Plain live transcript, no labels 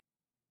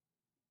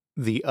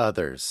The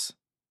Others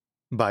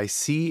by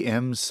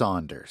C.M.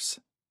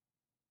 Saunders.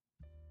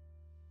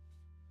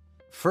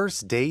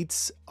 First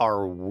dates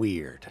are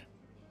weird.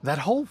 That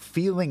whole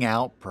feeling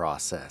out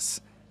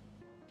process.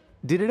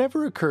 Did it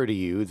ever occur to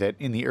you that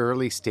in the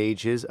early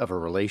stages of a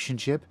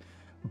relationship,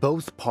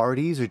 both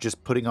parties are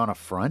just putting on a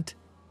front?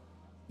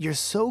 You're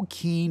so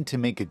keen to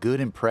make a good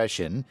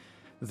impression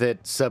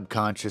that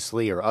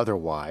subconsciously or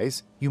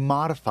otherwise, you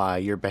modify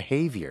your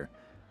behavior.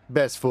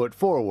 Best foot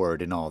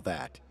forward and all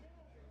that.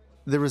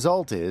 The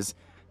result is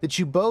that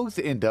you both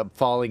end up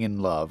falling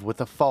in love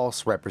with a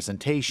false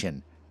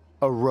representation,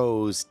 a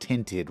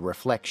rose-tinted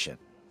reflection.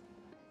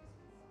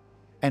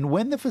 And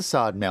when the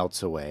facade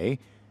melts away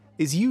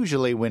is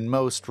usually when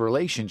most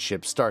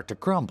relationships start to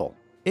crumble,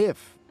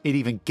 if it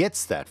even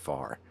gets that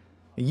far.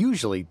 It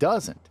usually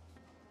doesn't.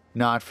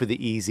 Not for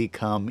the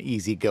easy-come,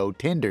 easy-go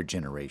Tinder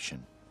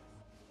generation.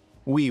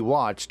 We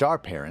watched our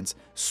parents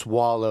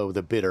swallow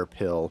the bitter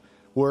pill,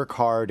 work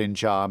hard in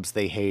jobs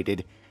they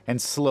hated, and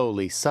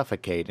slowly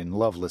suffocate in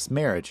loveless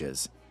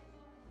marriages.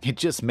 It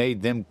just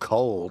made them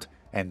cold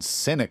and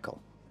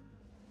cynical.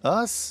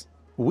 Us,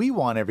 we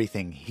want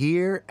everything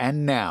here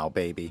and now,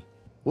 baby.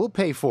 We'll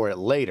pay for it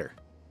later.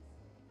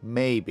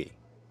 Maybe.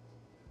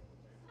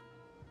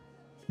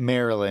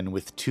 Marilyn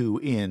with 2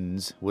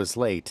 N's was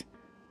late.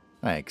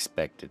 I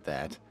expected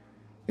that.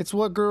 It's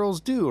what girls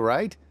do,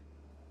 right?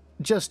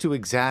 Just to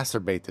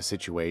exacerbate the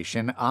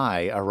situation,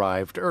 I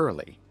arrived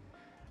early.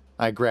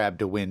 I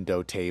grabbed a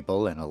window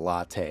table and a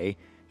latte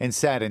and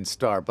sat in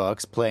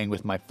Starbucks playing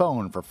with my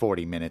phone for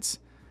 40 minutes.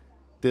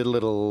 Did a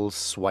little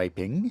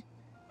swiping.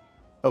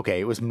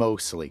 Okay, it was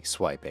mostly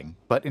swiping,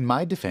 but in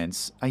my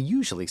defense, I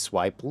usually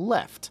swipe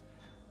left.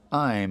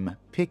 I'm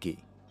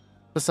picky.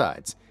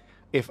 Besides,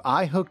 if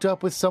I hooked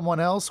up with someone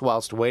else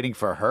whilst waiting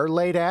for her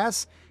late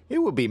ass, it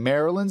would be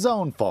Marilyn's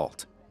own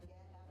fault.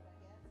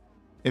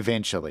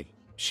 Eventually,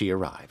 she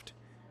arrived.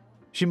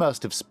 She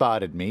must have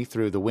spotted me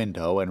through the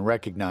window and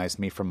recognized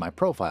me from my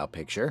profile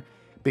picture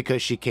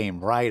because she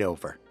came right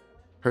over.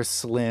 Her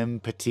slim,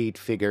 petite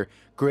figure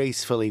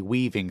gracefully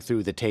weaving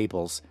through the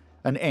tables,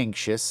 an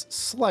anxious,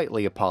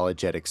 slightly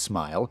apologetic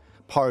smile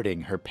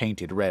parting her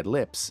painted red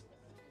lips.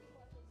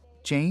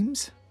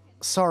 "James?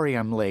 Sorry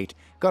I'm late.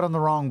 Got on the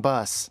wrong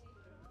bus."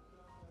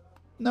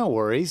 "No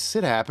worries,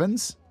 it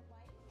happens."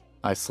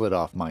 I slid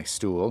off my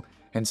stool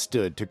and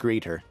stood to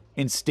greet her,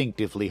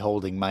 instinctively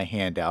holding my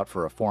hand out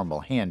for a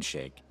formal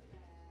handshake.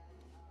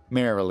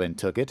 Marilyn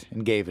took it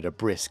and gave it a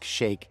brisk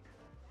shake.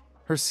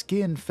 Her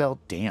skin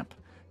felt damp,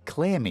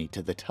 clammy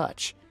to the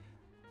touch.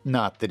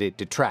 Not that it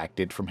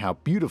detracted from how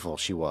beautiful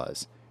she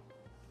was.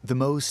 The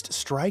most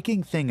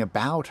striking thing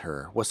about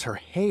her was her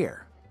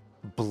hair.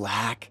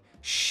 Black,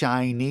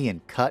 shiny,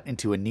 and cut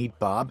into a neat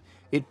bob,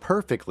 it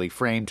perfectly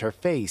framed her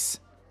face.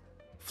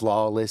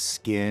 Flawless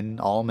skin,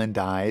 almond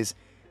eyes,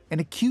 and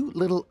a cute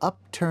little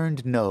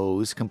upturned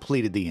nose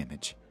completed the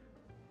image.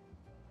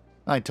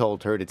 I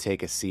told her to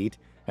take a seat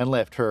and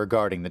left her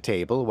guarding the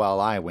table while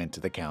I went to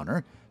the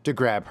counter to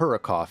grab her a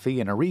coffee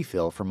and a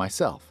refill for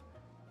myself.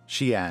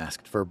 She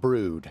asked for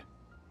brewed,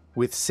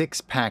 with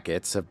 6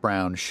 packets of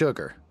brown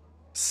sugar.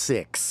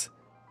 6.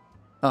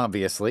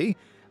 Obviously,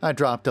 I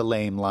dropped a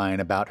lame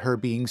line about her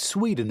being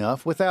sweet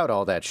enough without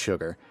all that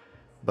sugar,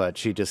 but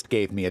she just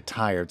gave me a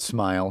tired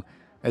smile,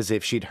 as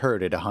if she'd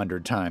heard it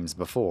 100 times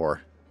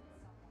before.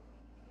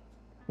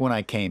 When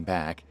I came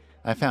back,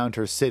 I found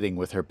her sitting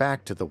with her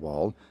back to the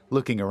wall,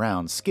 looking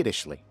around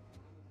skittishly.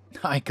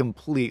 I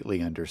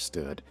completely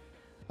understood.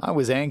 I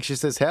was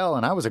anxious as hell,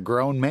 and I was a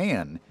grown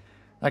man.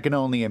 I can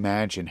only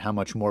imagine how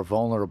much more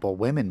vulnerable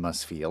women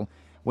must feel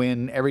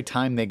when every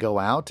time they go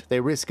out, they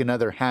risk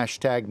another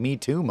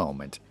 #MeToo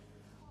moment.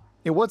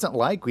 It wasn't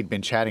like we'd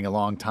been chatting a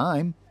long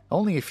time,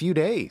 only a few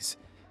days.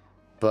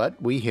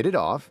 But we hit it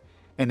off,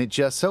 and it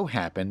just so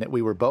happened that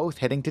we were both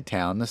heading to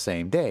town the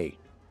same day.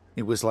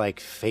 It was like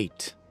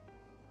fate.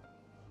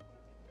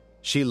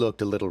 She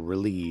looked a little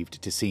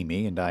relieved to see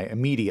me, and I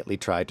immediately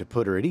tried to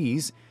put her at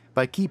ease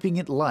by keeping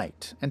it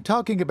light and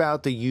talking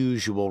about the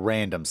usual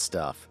random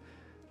stuff.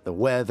 The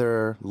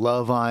weather,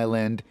 Love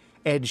Island,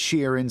 Ed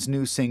Sheeran's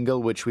new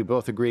single, which we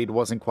both agreed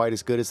wasn't quite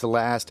as good as the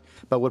last,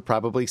 but would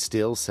probably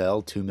still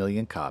sell 2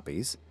 million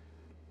copies.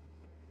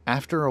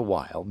 After a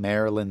while,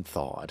 Marilyn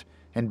thawed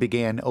and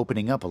began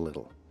opening up a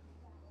little.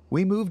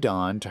 We moved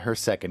on to her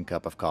second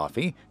cup of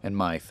coffee and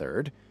my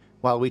third,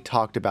 while we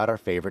talked about our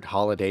favorite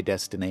holiday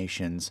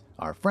destinations,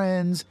 our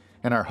friends,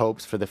 and our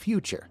hopes for the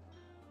future.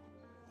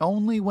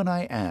 Only when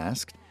I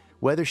asked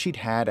whether she'd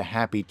had a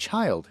happy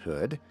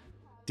childhood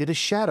did a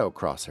shadow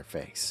cross her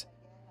face.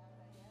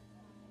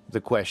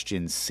 The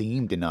question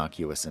seemed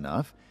innocuous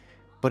enough,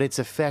 but its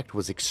effect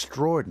was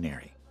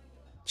extraordinary.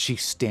 She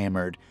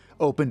stammered,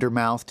 opened her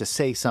mouth to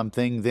say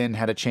something, then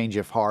had a change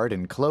of heart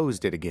and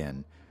closed it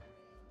again.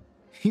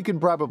 You can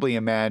probably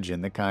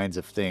imagine the kinds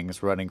of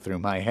things running through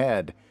my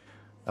head.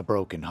 A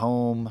broken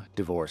home,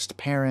 divorced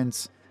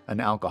parents, an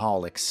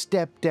alcoholic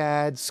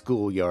stepdad,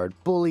 schoolyard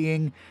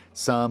bullying,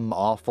 some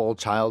awful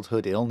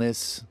childhood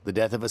illness, the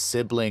death of a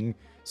sibling,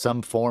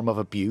 some form of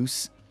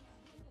abuse.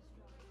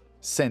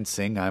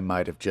 Sensing I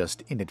might have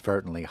just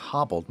inadvertently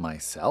hobbled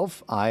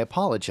myself, I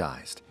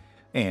apologized,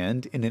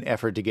 and, in an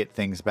effort to get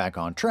things back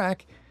on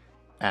track,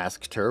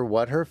 asked her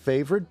what her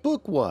favorite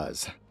book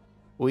was.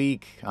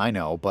 Weak, I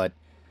know, but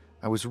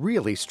I was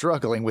really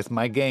struggling with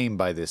my game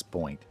by this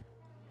point.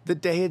 The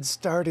day had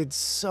started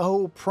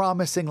so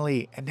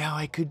promisingly, and now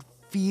I could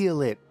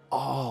feel it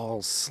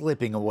all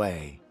slipping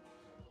away.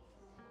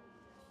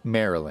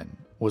 Marilyn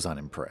was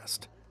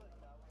unimpressed.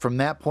 From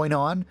that point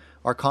on,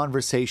 our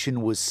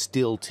conversation was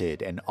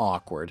stilted and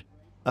awkward,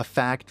 a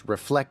fact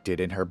reflected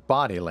in her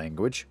body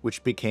language,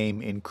 which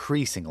became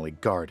increasingly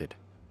guarded.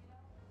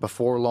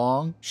 Before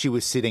long, she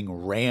was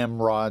sitting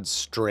ramrod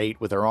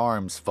straight with her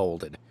arms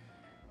folded.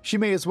 She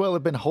may as well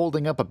have been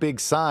holding up a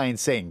big sign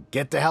saying,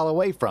 "Get the hell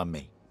away from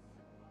me."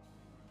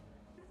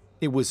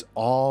 It was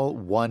all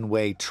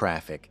one-way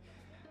traffic,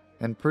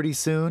 and pretty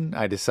soon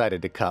I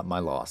decided to cut my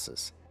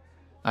losses.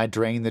 I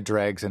drained the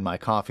dregs in my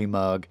coffee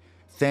mug,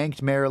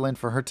 thanked Marilyn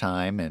for her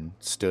time, and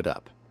stood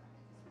up.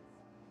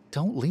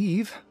 "Don't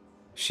leave,"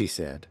 she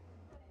said.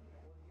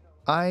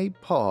 I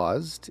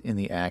paused in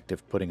the act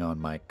of putting on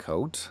my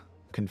coat,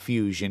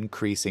 confusion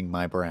creasing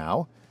my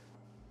brow.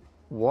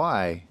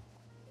 "Why?"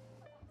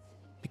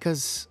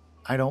 "Because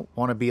I don't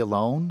want to be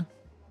alone."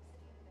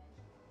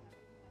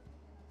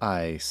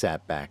 I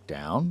sat back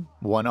down,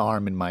 one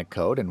arm in my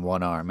coat and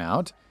one arm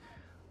out.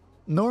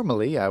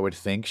 Normally, I would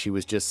think she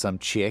was just some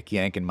chick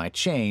yanking my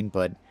chain,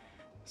 but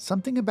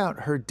something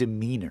about her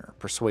demeanor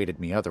persuaded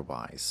me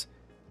otherwise.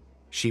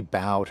 She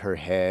bowed her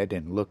head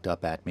and looked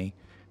up at me,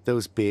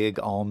 those big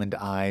almond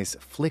eyes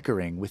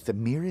flickering with the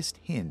merest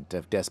hint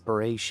of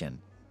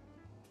desperation.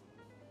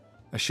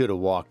 I should have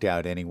walked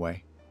out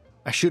anyway.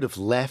 I should have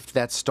left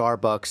that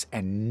Starbucks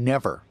and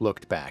never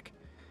looked back.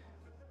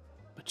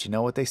 But you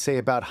know what they say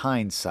about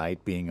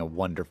hindsight being a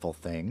wonderful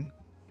thing?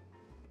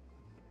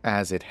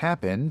 As it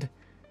happened,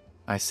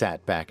 I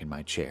sat back in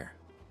my chair.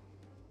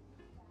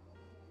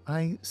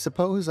 "I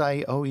suppose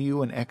I owe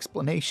you an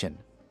explanation,"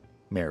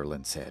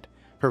 Marilyn said,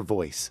 her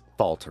voice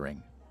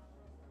faltering.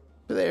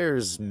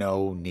 "There's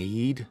no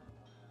need."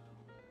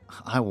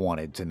 I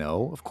wanted to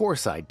know, of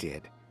course I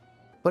did.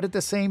 But at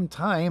the same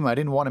time, I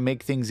didn't want to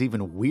make things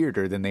even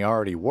weirder than they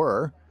already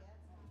were.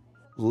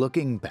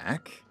 Looking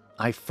back,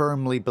 I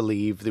firmly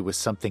believe there was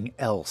something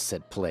else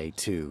at play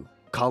too.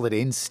 Call it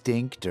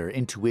instinct or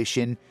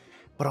intuition,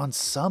 but on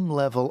some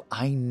level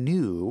I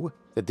knew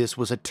that this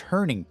was a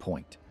turning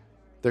point.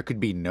 There could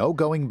be no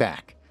going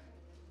back.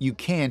 You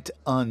can't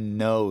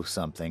unknow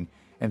something,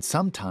 and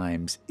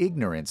sometimes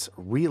ignorance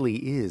really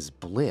is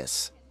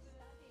bliss.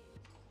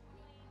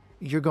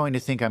 "You're going to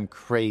think I'm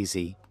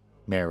crazy,"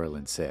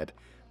 Marilyn said,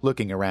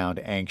 looking around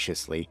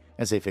anxiously,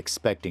 as if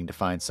expecting to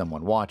find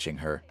someone watching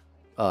her.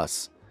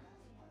 Us.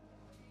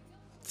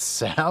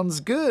 "Sounds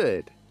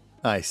good,"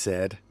 I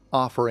said,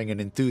 offering an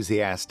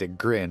enthusiastic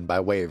grin by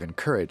way of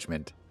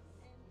encouragement.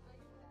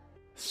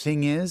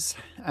 "Thing is,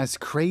 as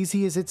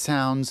crazy as it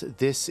sounds,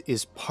 this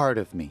is part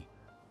of me.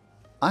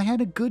 I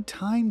had a good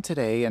time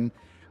today, and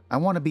I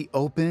want to be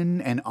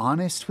open and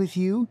honest with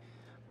you.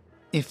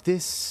 If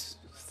this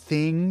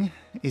thing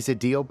is a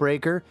deal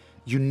breaker,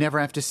 you never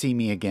have to see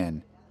me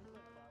again."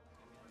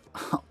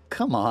 "Oh,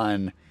 come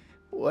on.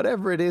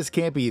 Whatever it is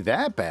can't be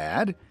that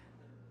bad.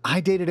 I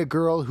dated a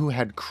girl who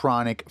had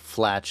chronic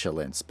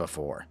flatulence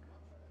before."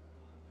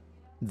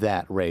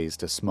 That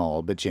raised a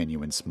small but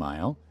genuine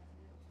smile.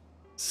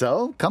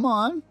 "So, come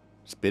on,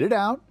 spit it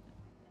out."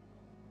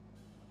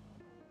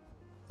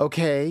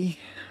 "Okay,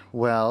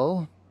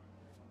 well..."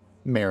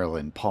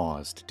 Marilyn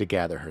paused to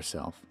gather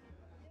herself.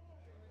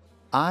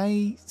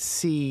 "I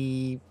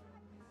see...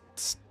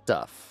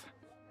 stuff."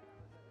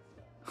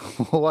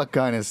 "What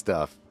kind of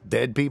stuff?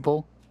 Dead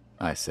people?"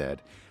 I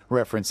said,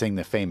 referencing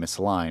the famous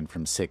line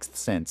from Sixth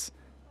Sense.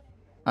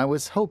 I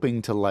was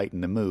hoping to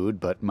lighten the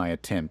mood, but my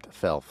attempt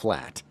fell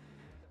flat.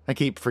 I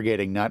keep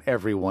forgetting not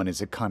everyone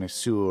is a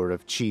connoisseur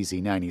of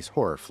cheesy 90s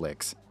horror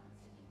flicks.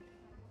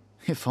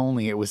 If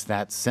only it was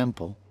that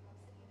simple.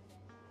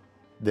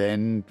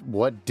 "Then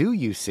what do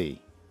you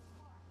see?"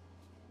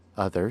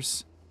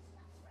 "Others."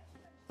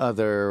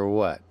 "Other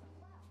what?"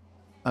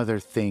 "Other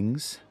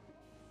things."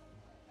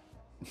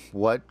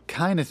 "What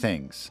kind of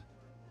things?"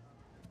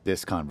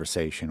 This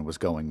conversation was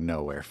going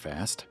nowhere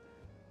fast.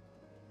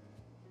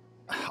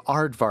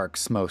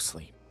 "Aardvarks,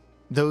 mostly.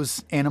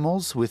 Those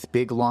animals with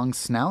big long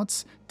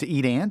snouts to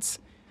eat ants.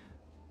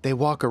 They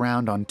walk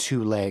around on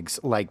two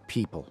legs like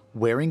people,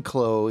 wearing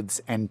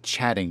clothes and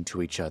chatting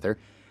to each other,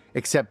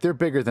 except they're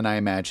bigger than I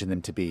imagine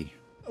them to be.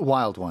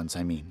 Wild ones,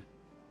 I mean."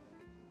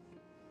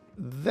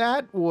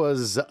 That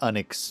was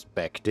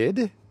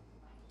unexpected.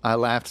 I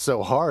laughed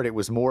so hard it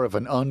was more of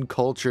an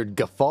uncultured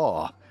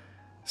guffaw.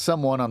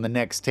 Someone on the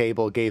next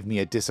table gave me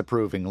a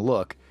disapproving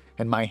look,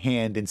 and my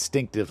hand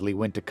instinctively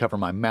went to cover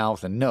my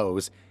mouth and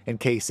nose in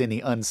case any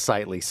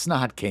unsightly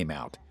snot came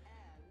out.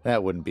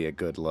 That wouldn't be a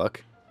good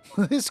look.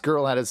 This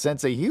girl had a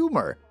sense of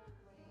humor.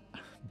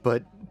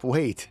 But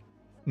wait,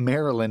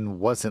 Marilyn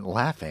wasn't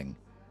laughing.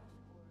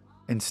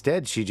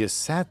 Instead, she just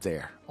sat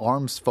there,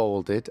 arms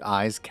folded,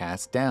 eyes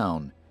cast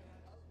down.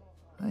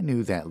 I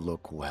knew that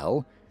look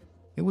well.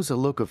 It was a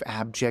look of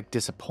abject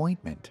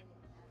disappointment.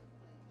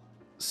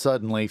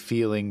 Suddenly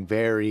feeling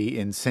very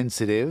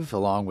insensitive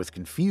along with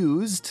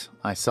confused,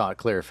 I sought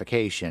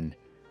clarification.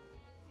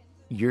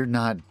 You're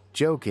not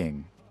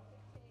joking.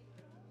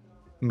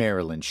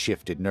 Marilyn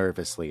shifted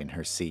nervously in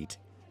her seat.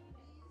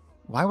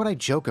 Why would I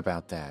joke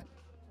about that?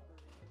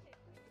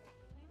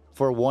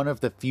 For one of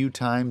the few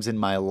times in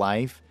my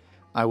life,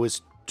 I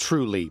was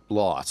truly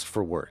lost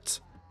for words.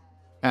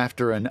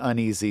 After an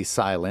uneasy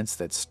silence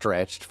that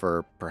stretched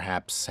for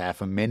perhaps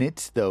half a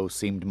minute, though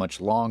seemed much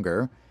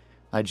longer,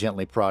 I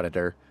gently prodded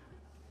her.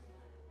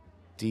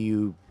 Do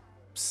you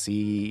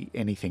see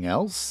anything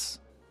else?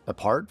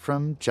 Apart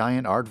from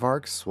giant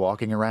aardvarks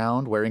walking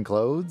around wearing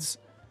clothes?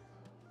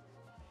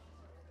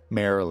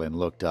 Marilyn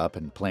looked up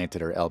and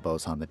planted her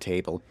elbows on the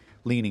table,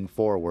 leaning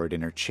forward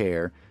in her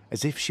chair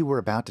as if she were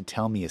about to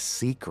tell me a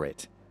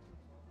secret.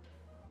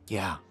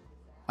 Yeah,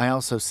 I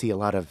also see a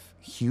lot of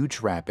huge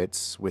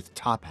rabbits with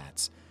top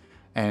hats,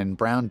 and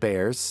brown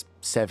bears,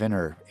 7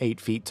 or 8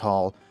 feet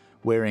tall,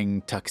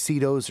 wearing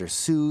tuxedos or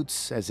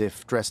suits as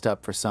if dressed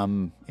up for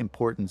some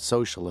important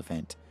social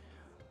event.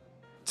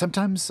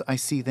 Sometimes I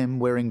see them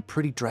wearing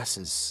pretty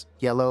dresses,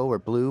 yellow or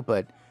blue,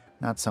 but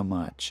not so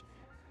much.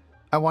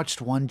 I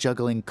watched one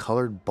juggling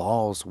colored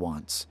balls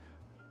once.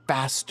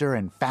 Faster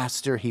and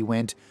faster he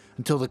went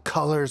until the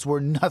colors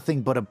were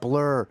nothing but a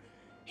blur.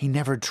 He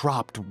never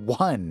dropped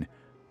one.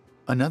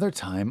 Another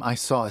time I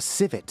saw a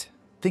civet,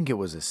 think it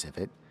was a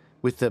civet,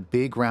 with the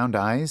big round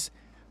eyes.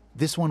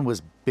 This one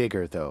was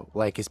bigger though,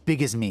 like as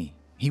big as me.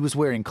 He was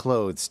wearing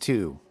clothes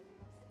too.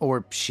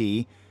 Or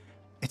she.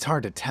 It's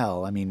hard to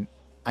tell. I mean,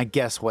 I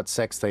guess what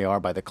sex they are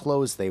by the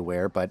clothes they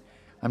wear, but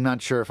I'm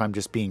not sure if I'm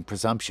just being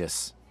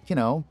presumptuous. You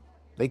know,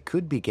 they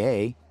could be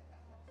gay.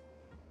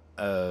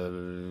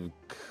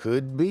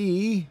 Could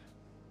be,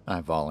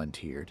 I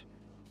volunteered.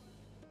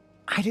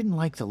 I didn't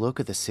like the look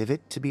of the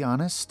civet, to be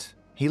honest.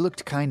 He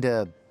looked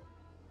kinda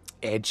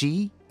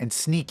edgy and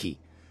sneaky,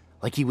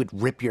 like he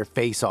would rip your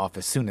face off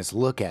as soon as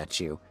look at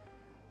you.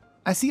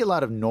 I see a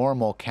lot of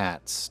normal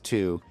cats,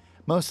 too,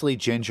 mostly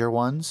ginger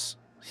ones.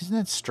 Isn't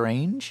that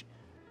strange?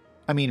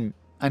 I mean,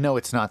 I know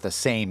it's not the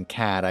same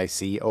cat I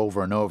see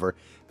over and over,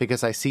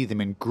 because I see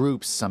them in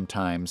groups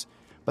sometimes,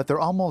 but they're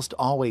almost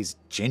always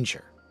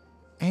ginger.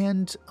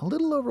 And a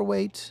little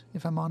overweight,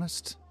 if I'm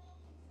honest.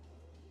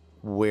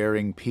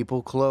 Wearing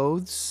people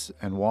clothes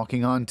and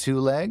walking on 2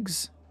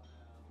 legs?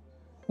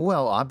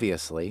 Well,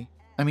 obviously.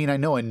 I mean, I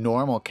know a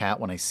normal cat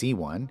when I see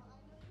one.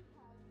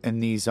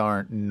 And these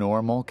aren't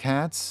normal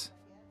cats?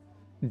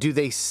 Do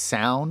they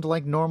sound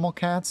like normal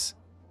cats?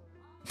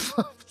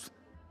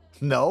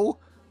 No?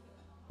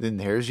 Then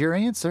there's your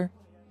answer.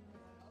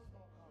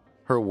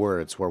 Her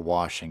words were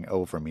washing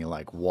over me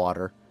like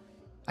water.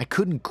 I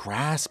couldn't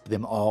grasp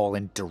them all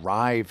and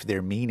derive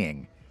their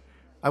meaning.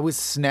 I was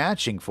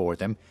snatching for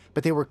them,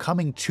 but they were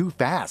coming too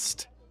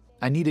fast.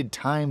 I needed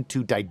time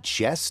to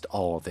digest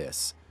all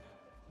this.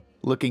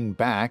 Looking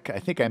back, I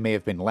think I may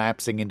have been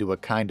lapsing into a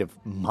kind of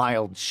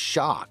mild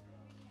shock.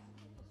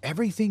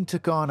 Everything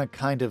took on a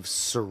kind of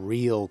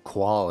surreal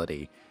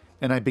quality,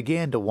 and I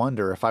began to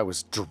wonder if I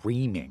was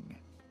dreaming.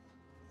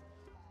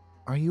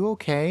 Are you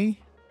okay?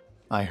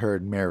 I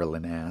heard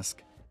Marilyn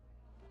ask.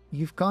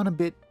 You've gone a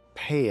bit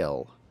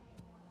pale.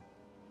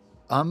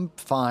 I'm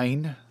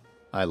fine,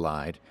 I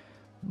lied.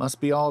 Must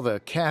be all the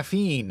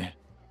caffeine.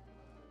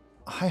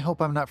 I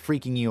hope I'm not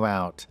freaking you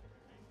out.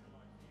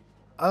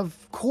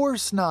 Of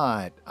course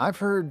not. I've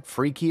heard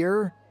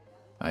freakier,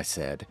 I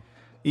said,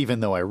 even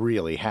though I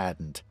really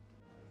hadn't.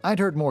 I'd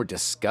heard more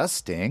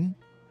disgusting,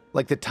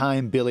 like the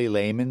time Billy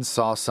Lehman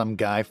saw some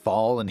guy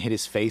fall and hit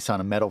his face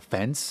on a metal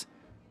fence.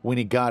 When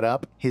he got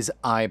up, his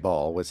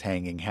eyeball was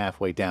hanging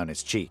halfway down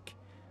his cheek.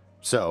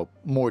 So,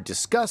 more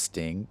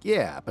disgusting,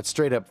 yeah, but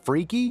straight up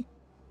freaky?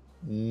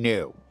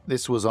 No,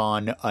 this was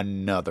on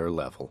another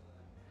level.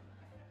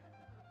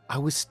 I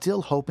was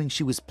still hoping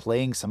she was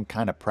playing some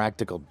kind of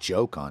practical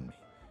joke on me,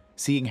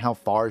 seeing how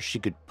far she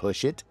could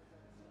push it.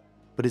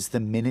 But as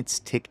the minutes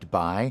ticked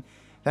by,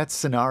 that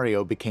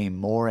scenario became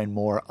more and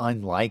more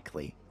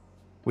unlikely.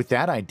 With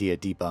that idea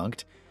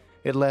debunked,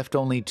 it left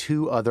only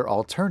 2 other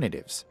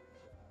alternatives.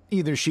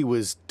 Either she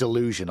was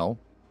delusional,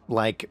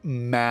 like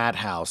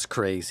madhouse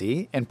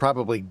crazy, and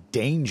probably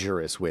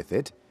dangerous with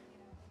it,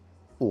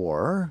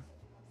 or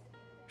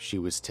she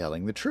was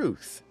telling the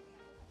truth.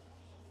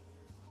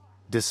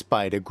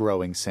 Despite a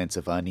growing sense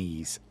of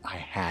unease, I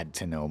had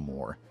to know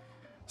more.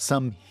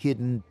 Some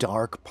hidden,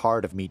 dark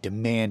part of me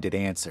demanded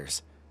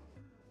answers.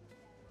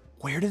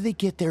 Where do they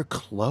get their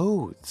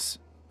clothes?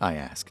 I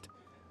asked.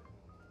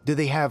 Do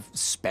they have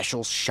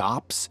special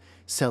shops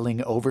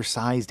selling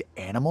oversized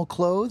animal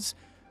clothes?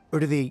 Or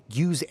do they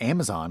use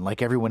Amazon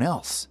like everyone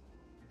else?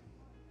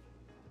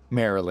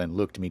 Marilyn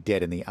looked me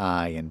dead in the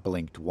eye and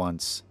blinked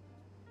once,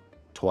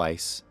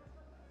 twice,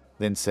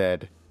 then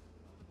said,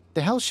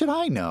 The hell should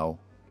I know?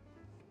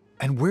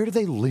 And where do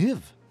they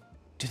live?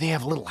 Do they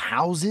have little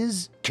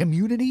houses?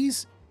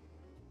 Communities?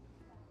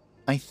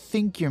 I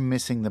think you're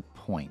missing the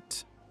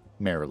point,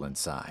 Marilyn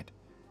sighed.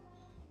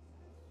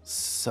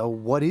 So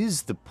what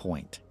is the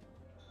point?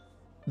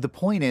 The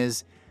point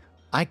is,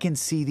 I can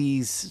see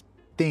these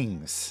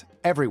things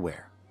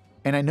everywhere,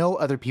 and I know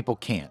other people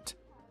can't.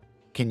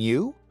 Can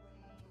you?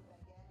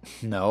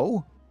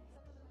 No?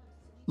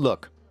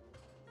 Look.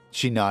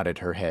 She nodded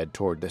her head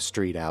toward the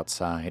street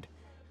outside.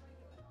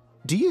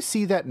 Do you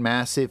see that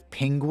massive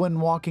penguin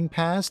walking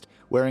past,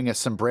 wearing a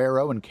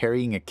sombrero and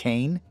carrying a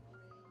cane?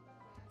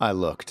 I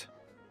looked.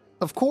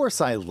 Of course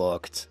I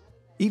looked.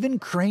 Even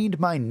craned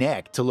my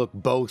neck to look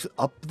both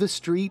up the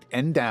street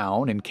and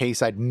down in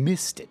case I'd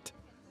missed it.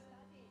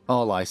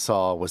 All I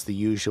saw was the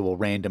usual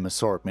random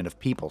assortment of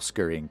people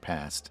scurrying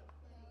past.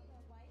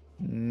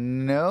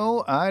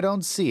 No, I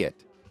don't see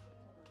it.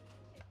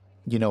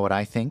 You know what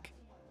I think?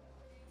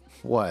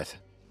 What?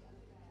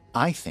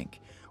 I think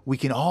we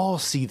can all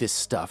see this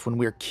stuff when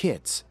we're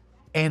kids.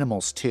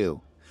 Animals,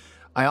 too.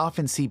 I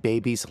often see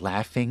babies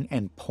laughing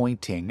and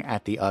pointing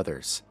at the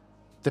others.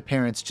 The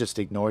parents just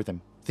ignore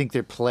them, think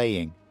they're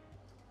playing.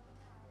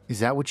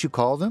 Is that what you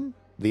call them?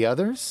 The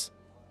others?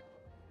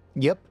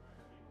 Yep.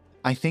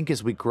 I think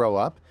as we grow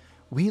up,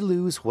 we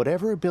lose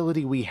whatever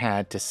ability we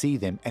had to see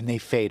them and they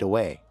fade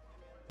away.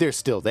 They're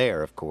still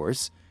there, of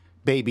course.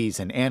 Babies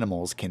and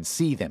animals can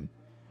see them,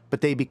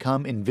 but they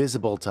become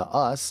invisible to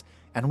us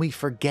and we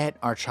forget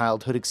our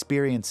childhood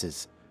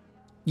experiences.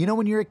 You know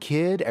when you're a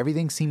kid,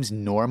 everything seems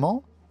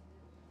normal?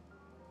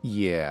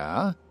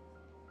 Yeah.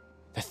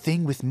 The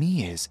thing with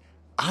me is,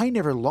 I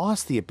never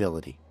lost the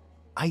ability.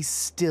 I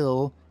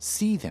still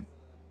see them.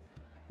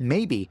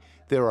 Maybe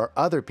there are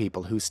other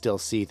people who still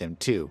see them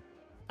too.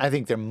 I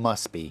think there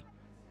must be.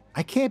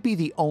 I can't be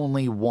the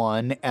only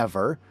one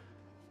ever.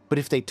 But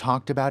if they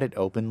talked about it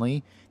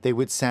openly, they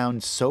would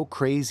sound so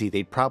crazy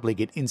they'd probably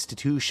get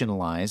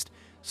institutionalized,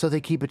 so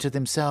they keep it to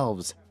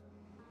themselves.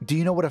 Do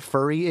you know what a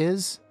furry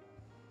is?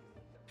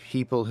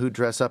 People who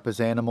dress up as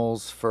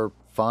animals for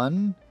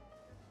fun?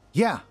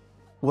 Yeah.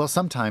 Well,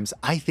 sometimes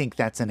I think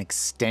that's an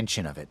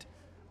extension of it.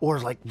 Or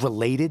like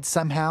related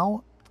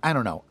somehow. I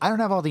don't know. I don't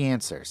have all the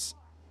answers.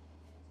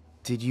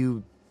 Did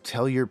you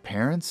tell your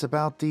parents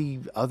about the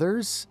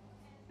others?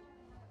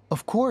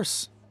 Of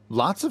course.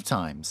 Lots of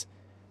times.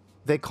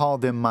 They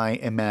called them my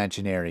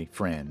imaginary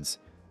friends.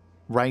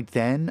 Right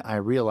then, I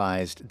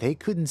realized they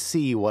couldn't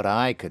see what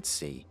I could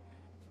see.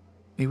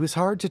 It was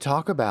hard to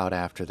talk about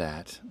after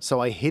that, so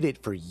I hid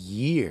it for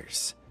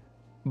years.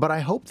 But I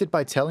hope that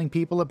by telling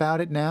people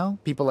about it now,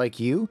 people like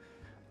you,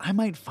 I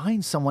might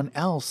find someone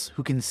else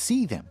who can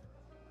see them.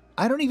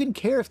 I don't even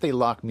care if they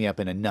lock me up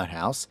in a nut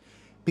house,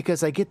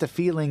 because I get the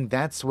feeling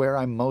that's where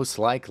I'm most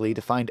likely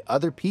to find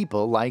other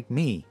people like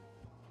me.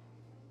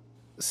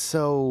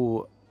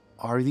 So,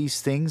 are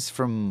these things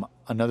from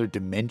another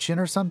dimension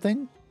or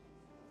something?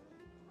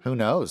 Who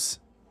knows?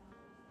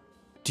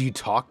 Do you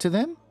talk to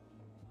them?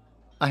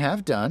 I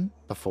have done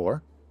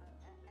before.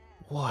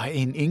 What,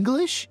 in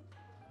English?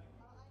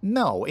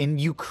 No, in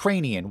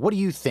Ukrainian. What do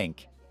you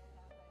think?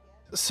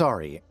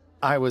 Sorry,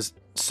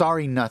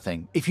 sorry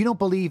nothing. If you don't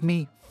believe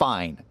me,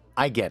 fine.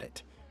 I get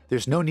it.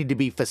 There's no need to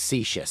be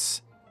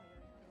facetious.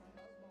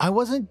 I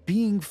wasn't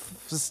being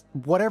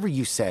whatever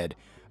you said.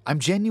 I'm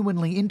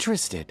genuinely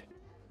interested.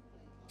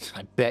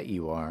 I bet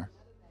you are.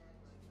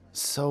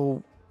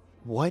 So,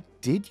 what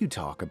did you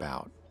talk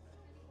about?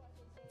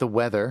 The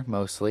weather,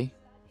 mostly.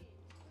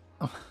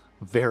 Oh,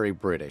 very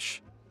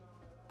British.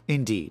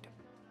 Indeed.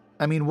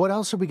 I mean, what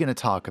else are we going to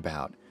talk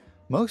about?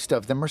 Most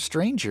of them are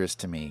strangers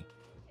to me.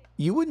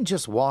 You wouldn't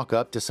just walk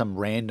up to some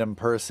random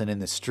person in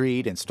the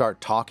street and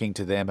start talking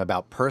to them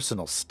about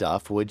personal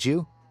stuff, would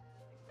you?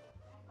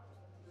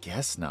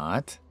 Guess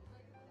not.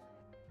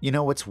 You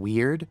know what's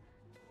weird?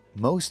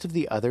 Most of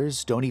the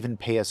others don't even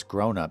pay us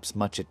grown-ups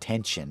much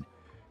attention.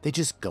 They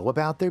just go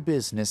about their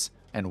business,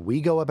 and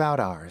we go about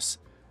ours.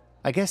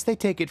 I guess they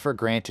take it for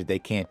granted they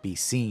can't be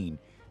seen,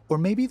 or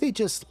maybe they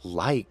just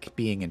like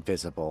being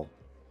invisible.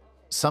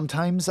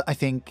 Sometimes I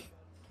think...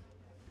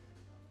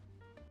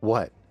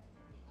 What?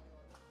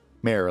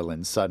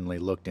 Marilyn suddenly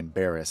looked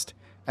embarrassed,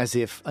 as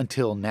if,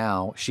 until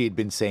now, she had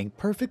been saying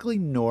perfectly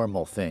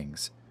normal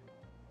things.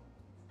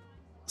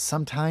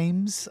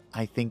 Sometimes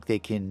I think they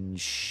can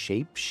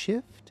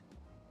shapeshift?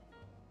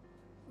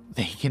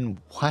 They can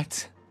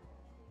what?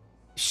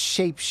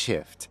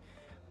 Shapeshift.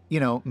 You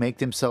know, make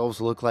themselves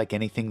look like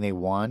anything they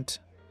want.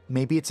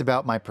 Maybe it's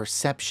about my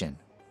perception.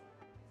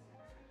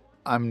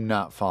 I'm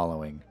not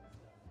following.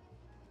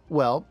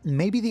 Well,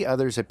 maybe the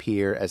others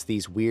appear as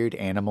these weird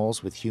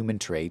animals with human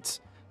traits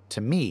to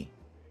me.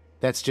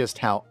 That's just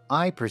how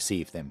I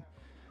perceive them.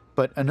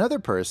 But another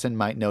person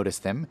might notice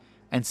them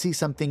and see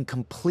something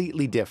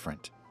completely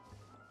different.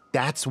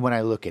 That's when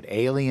I look at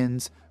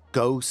aliens,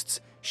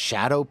 ghosts,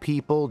 shadow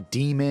people,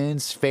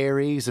 demons,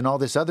 fairies, and all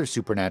this other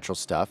supernatural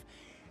stuff,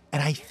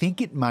 and I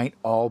think it might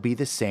all be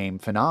the same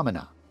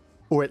phenomena,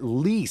 or at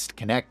least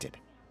connected.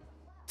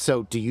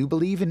 So, do you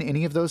believe in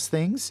any of those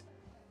things?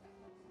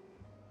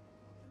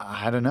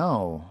 I don't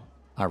know,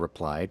 I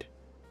replied.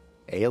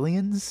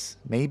 Aliens,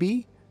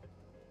 maybe?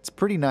 It's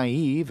pretty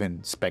naive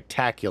and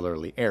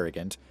spectacularly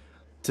arrogant,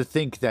 To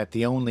think that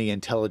the only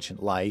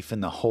intelligent life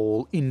in the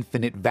whole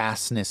infinite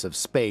vastness of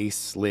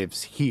space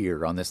lives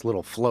here on this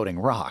little floating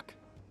rock.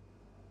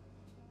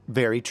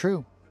 Very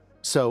true.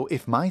 So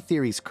if my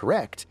theory's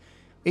correct,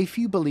 if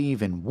you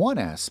believe in one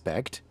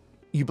aspect,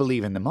 you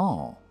believe in them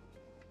all.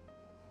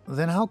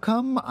 Then how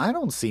come I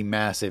don't see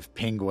massive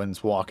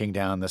penguins walking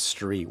down the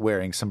street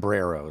wearing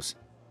sombreros?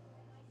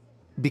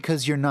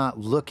 Because you're not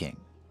looking.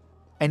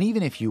 And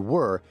even if you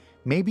were,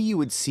 maybe you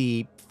would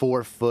see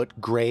 4-foot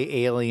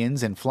gray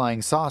aliens and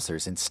flying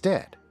saucers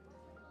instead.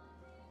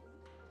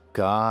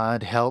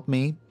 God help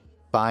me.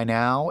 By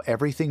now,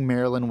 everything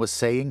Marilyn was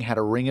saying had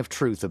a ring of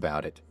truth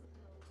about it.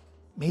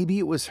 Maybe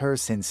it was her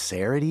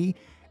sincerity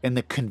and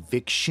the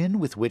conviction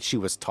with which she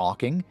was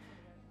talking.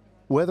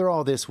 Whether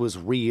all this was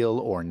real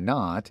or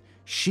not,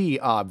 she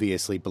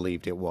obviously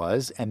believed it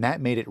was, and that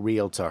made it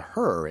real to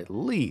her at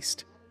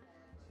least.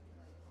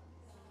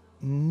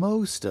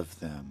 Most of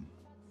them.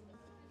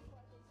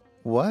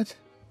 What?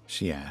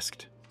 She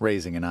asked,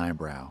 raising an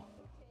eyebrow.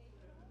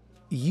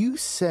 You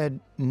said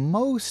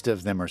most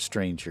of them are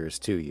strangers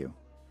to you.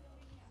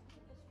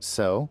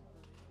 So?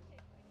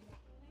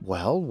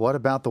 Well, what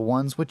about the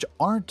ones which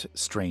aren't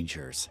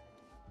strangers?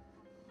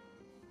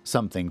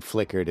 Something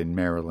flickered in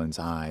Marilyn's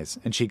eyes,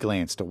 and she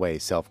glanced away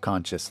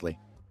self-consciously.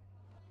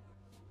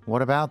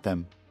 What about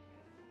them?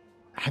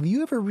 Have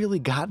you ever really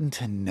gotten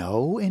to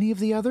know any of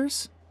the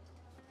others?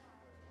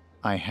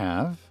 I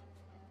have.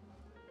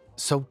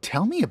 So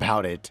tell me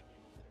about it.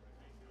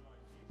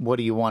 What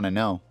do you want to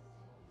know?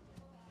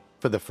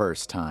 For the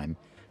first time,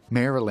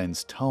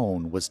 Marilyn's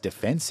tone was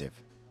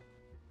defensive.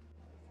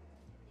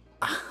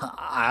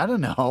 I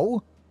don't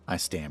know, I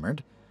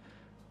stammered.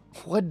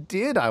 What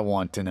did I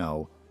want to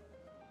know?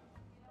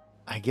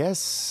 I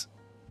guess,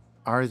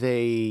 are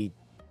they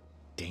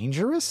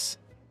dangerous?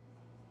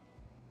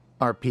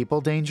 Are people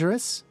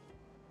dangerous?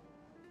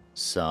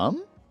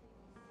 Some?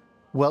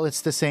 Well,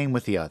 it's the same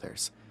with the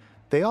others.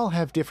 They all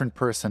have different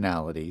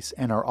personalities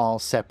and are all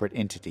separate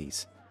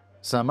entities.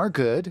 Some are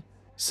good,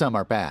 some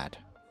are bad.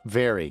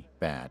 Very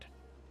bad.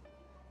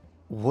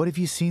 What have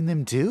you seen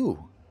them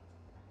do?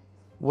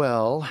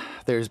 Well,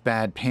 there's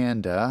Bad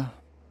Panda,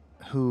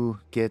 who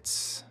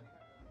gets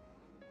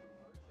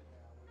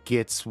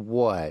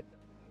what?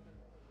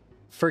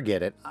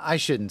 Forget it. I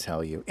shouldn't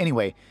tell you.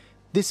 Anyway,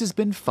 this has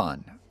been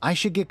fun. I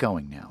should get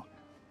going now.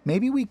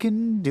 Maybe we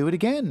can do it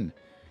again.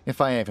 If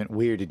I haven't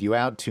weirded you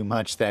out too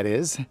much, that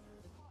is.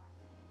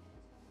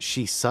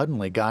 She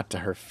suddenly got to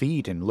her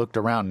feet and looked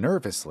around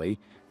nervously,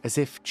 as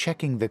if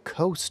checking the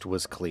coast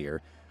was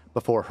clear,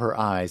 before her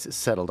eyes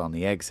settled on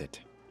the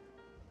exit.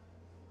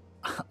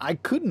 I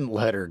couldn't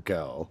let her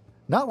go.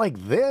 Not like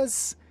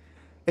this.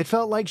 It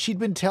felt like she'd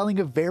been telling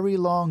a very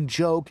long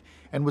joke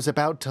and was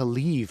about to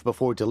leave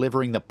before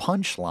delivering the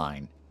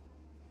punchline.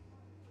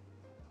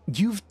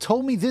 You've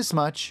told me this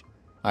much,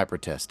 I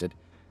protested,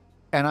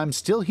 and I'm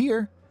still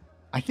here.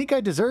 I think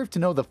I deserve to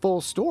know the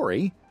full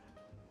story.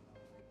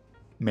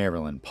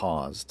 Marilyn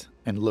paused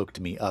and looked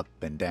me up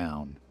and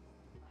down.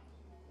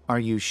 Are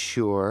you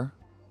sure?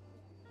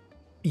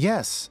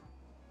 Yes.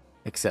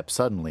 Except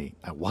suddenly,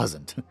 I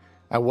wasn't.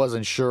 I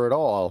wasn't sure at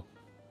all.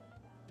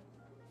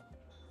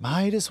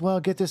 Might as well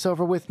get this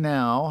over with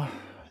now.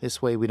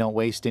 This way we don't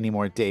waste any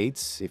more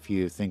dates, if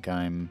you think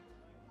I'm...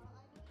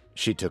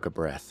 She took a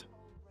breath.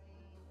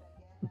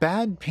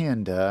 Bad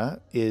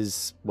Panda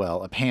is,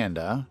 well, a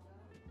panda,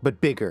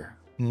 but bigger,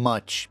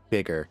 much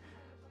bigger.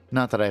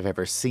 Not that I've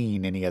ever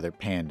seen any other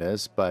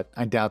pandas, but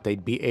I doubt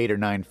they'd be 8 or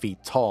 9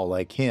 feet tall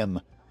like him.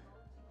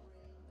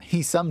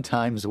 He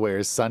sometimes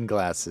wears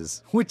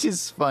sunglasses, which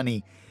is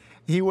funny.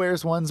 He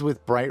wears ones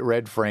with bright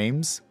red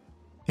frames.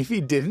 If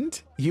he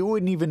didn't, you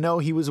wouldn't even know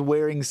he was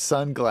wearing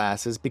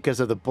sunglasses because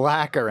of the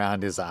black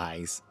around his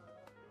eyes.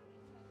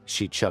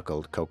 She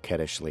chuckled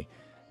coquettishly,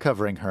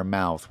 covering her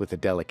mouth with a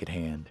delicate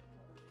hand.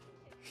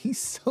 He's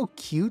so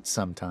cute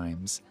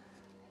sometimes.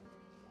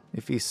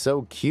 If he's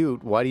so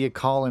cute, why do you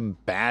call him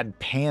Bad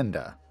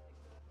Panda?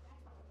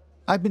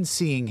 I've been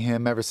seeing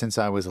him ever since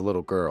I was a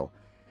little girl.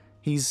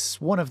 He's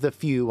one of the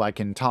few I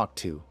can talk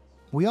to.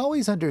 We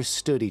always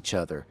understood each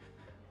other,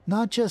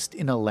 not just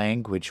in a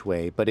language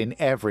way, but in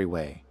every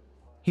way.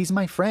 He's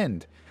my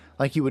friend,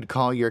 like you would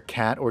call your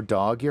cat or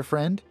dog your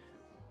friend.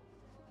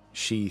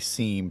 She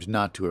seemed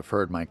not to have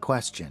heard my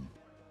question.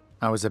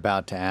 I was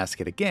about to ask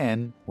it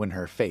again when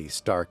her face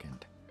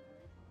darkened.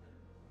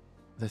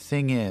 The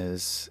thing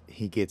is,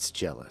 he gets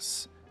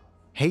jealous.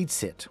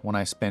 Hates it when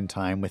I spend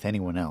time with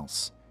anyone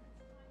else.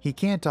 He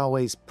can't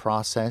always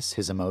process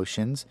his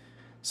emotions,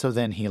 so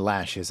then he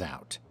lashes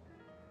out.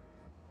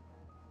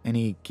 And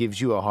he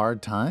gives you a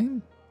hard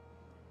time?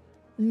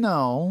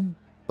 No,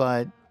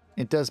 but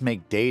it does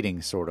make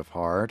dating sort of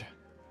hard.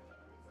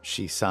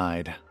 She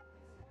sighed.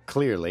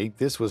 Clearly,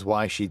 this was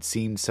why she'd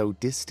seemed so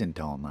distant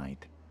all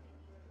night.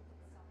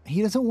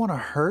 He doesn't want to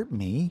hurt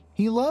me.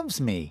 He loves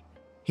me.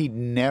 He'd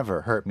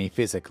never hurt me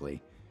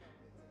physically.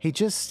 He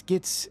just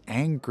gets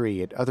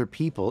angry at other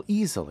people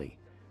easily.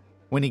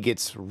 When he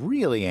gets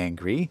really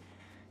angry,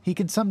 he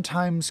can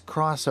sometimes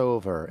cross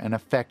over and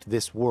affect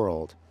this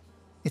world.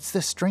 It's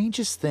the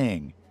strangest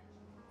thing.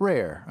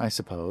 Rare, I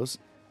suppose.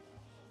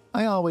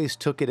 I always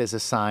took it as a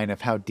sign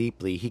of how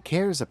deeply he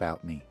cares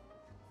about me.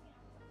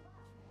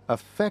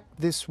 Affect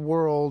this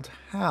world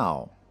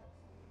how?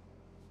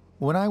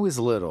 When I was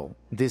little,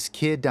 this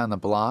kid down the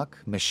block,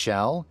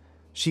 Michelle,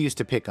 she used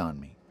to pick on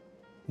me.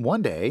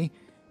 One day,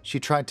 she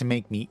tried to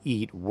make me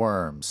eat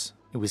worms.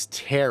 It was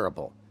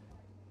terrible.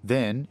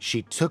 Then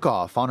she took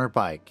off on her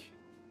bike,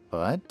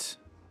 but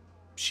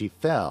she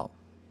fell.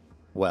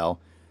 Well,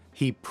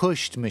 he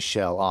pushed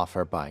Michelle off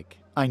her bike.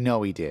 I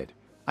know he did.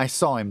 I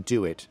saw him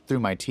do it through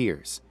my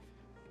tears.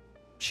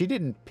 She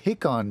didn't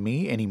pick on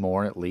me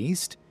anymore, at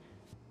least.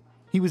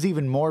 He was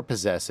even more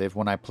possessive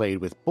when I played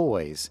with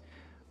boys.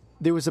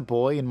 There was a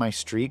boy in my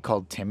street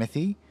called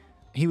Timothy.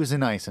 He was a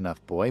nice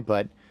enough boy,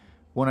 but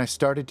when I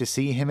started to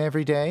see him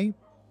every day,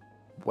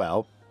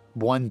 well,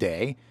 one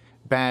day,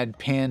 Bad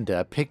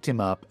Panda picked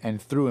him up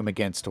and threw him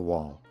against a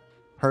wall.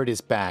 Hurt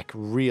his back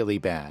really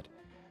bad.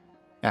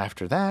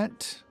 After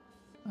that,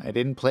 I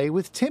didn't play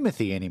with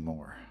Timothy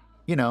anymore.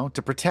 You know,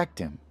 to protect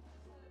him.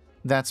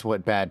 That's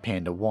what Bad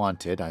Panda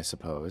wanted, I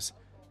suppose.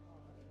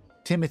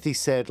 Timothy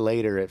said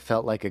later it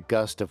felt like a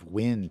gust of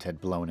wind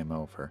had blown him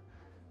over.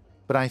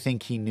 But I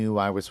think he knew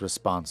I was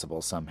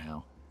responsible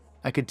somehow.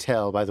 I could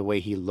tell by the way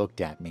he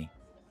looked at me.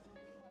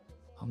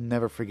 I'll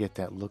never forget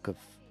that look of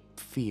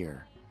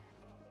fear.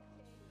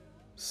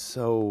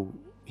 So,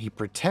 he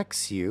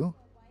protects you?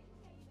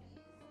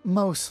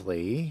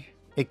 Mostly.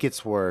 It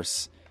gets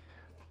worse.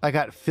 I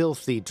got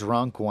filthy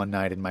drunk one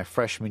night in my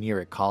freshman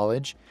year at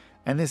college,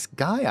 and this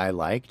guy I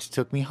liked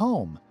took me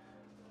home.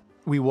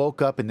 We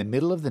woke up in the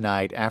middle of the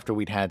night after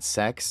we'd had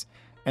sex,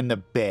 and the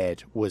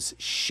bed was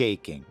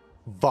shaking,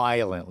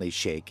 violently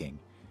shaking.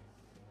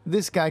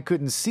 This guy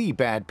couldn't see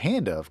Bad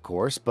Panda, of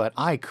course, but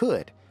I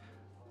could.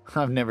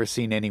 I've never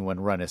seen anyone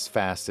run as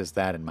fast as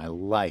that in my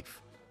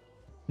life.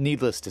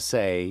 Needless to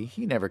say,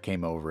 he never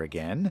came over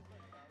again.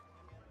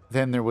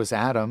 Then there was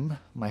Adam,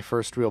 my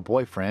first real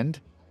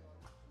boyfriend.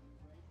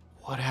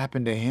 What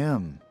happened to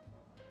him?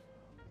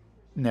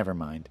 Never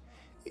mind.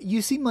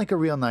 You seem like a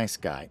real nice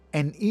guy,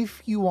 and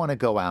if you want to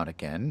go out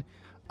again,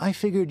 I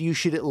figured you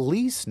should at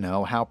least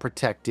know how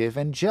protective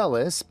and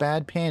jealous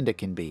Bad Panda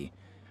can be.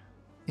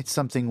 It's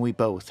something we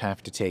both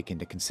have to take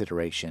into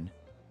consideration.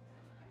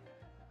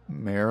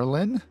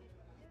 Marilyn?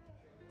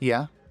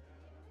 Yeah?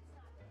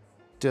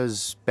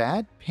 Does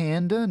Bad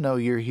Panda know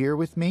you're here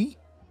with me?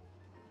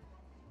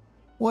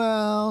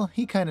 Well,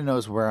 he kind of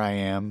knows where I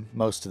am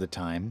most of the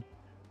time.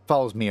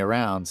 Follows me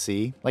around,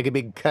 see? Like a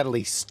big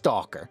cuddly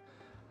stalker.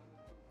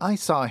 I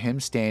saw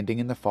him standing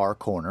in the far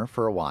corner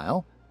for a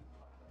while.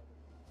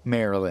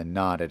 Marilyn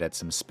nodded at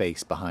some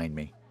space behind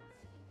me.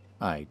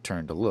 I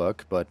turned to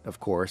look, but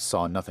of course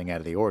saw nothing out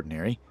of the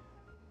ordinary.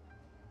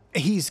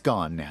 He's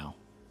gone now,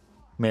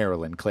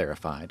 Marilyn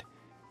clarified.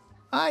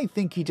 I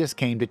think he just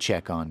came to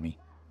check on me.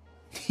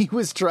 He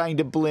was trying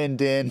to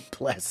blend in,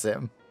 bless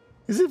him.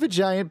 As if a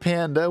giant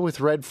panda with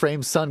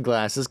red-framed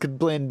sunglasses could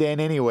blend in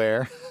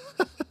anywhere.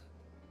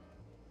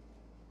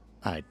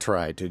 I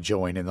tried to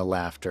join in the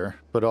laughter,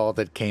 but all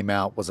that came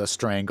out was a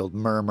strangled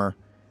murmur.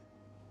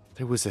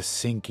 There was a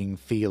sinking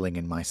feeling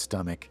in my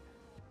stomach.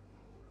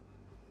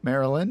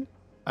 Marilyn,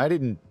 I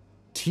didn't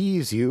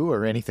tease you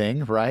or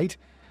anything, right?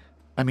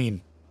 I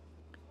mean,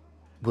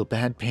 will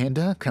Bad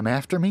Panda come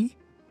after me?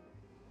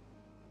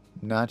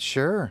 Not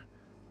sure.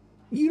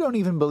 You don't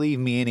even believe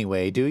me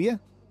anyway, do you?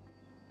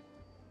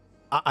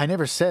 I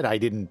never said I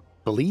didn't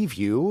believe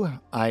you.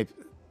 I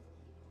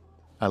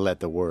let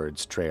the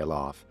words trail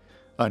off,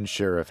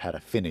 unsure of how to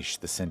finish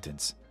the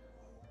sentence.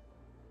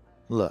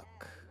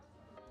 Look,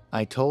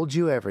 I told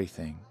you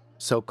everything,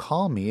 so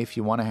call me if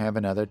you want to have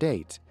another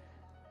date.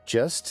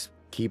 Just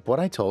keep what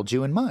I told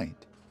you in mind.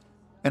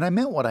 And I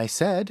meant what I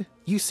said.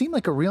 You seem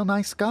like a real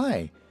nice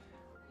guy.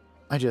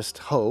 I just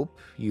hope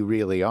you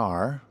really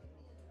are,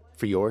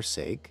 for your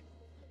sake.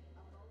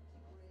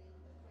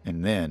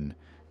 And then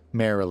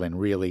Marilyn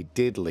really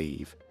did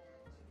leave.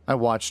 I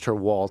watched her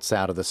waltz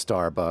out of the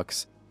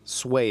Starbucks,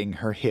 swaying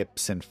her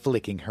hips and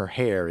flicking her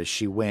hair as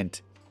she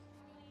went.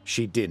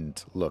 She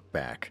didn't look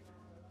back.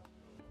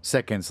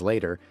 Seconds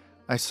later,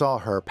 I saw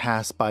her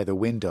pass by the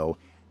window,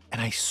 and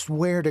I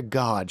swear to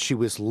God she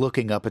was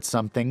looking up at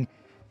something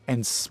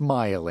and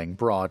smiling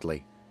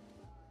broadly.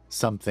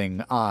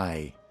 Something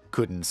I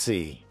couldn't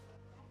see.